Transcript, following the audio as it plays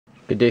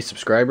Good day,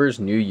 subscribers,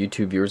 new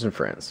YouTube viewers, and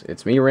friends.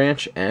 It's me,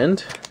 Ranch,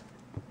 and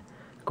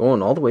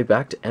going all the way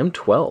back to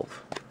M12.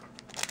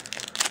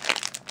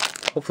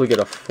 Hopefully get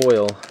a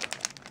foil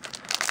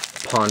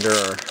Ponder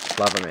or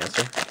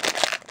Lavamancer.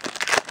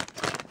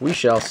 We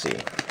shall see.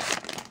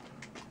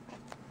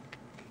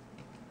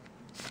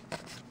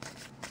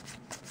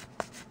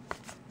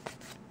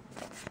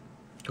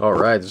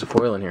 Alright, there's a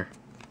foil in here.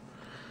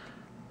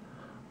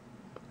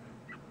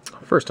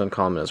 First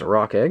uncommon is a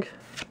Rock Egg.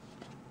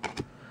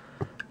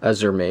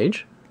 Azure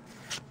Mage,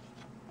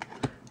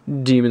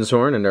 Demon's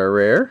Horn, and our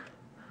rare.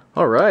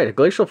 Alright, a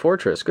Glacial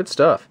Fortress, good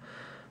stuff.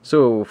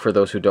 So, for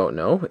those who don't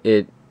know,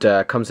 it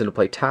comes into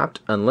play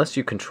tapped unless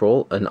you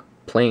control an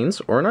plains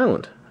or an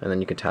island, and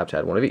then you can tap to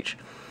add one of each.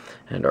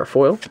 And our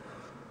foil.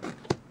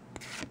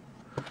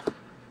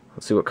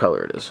 Let's see what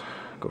color it is.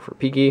 Go for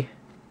peaky.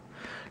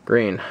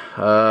 Green.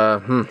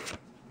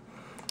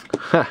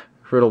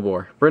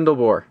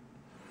 Brindlebore.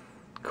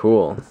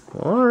 Cool.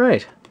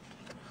 Alright.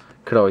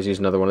 Could always use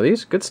another one of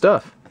these. Good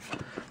stuff.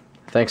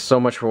 Thanks so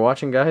much for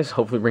watching, guys.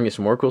 Hopefully bring you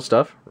some more cool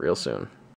stuff real soon.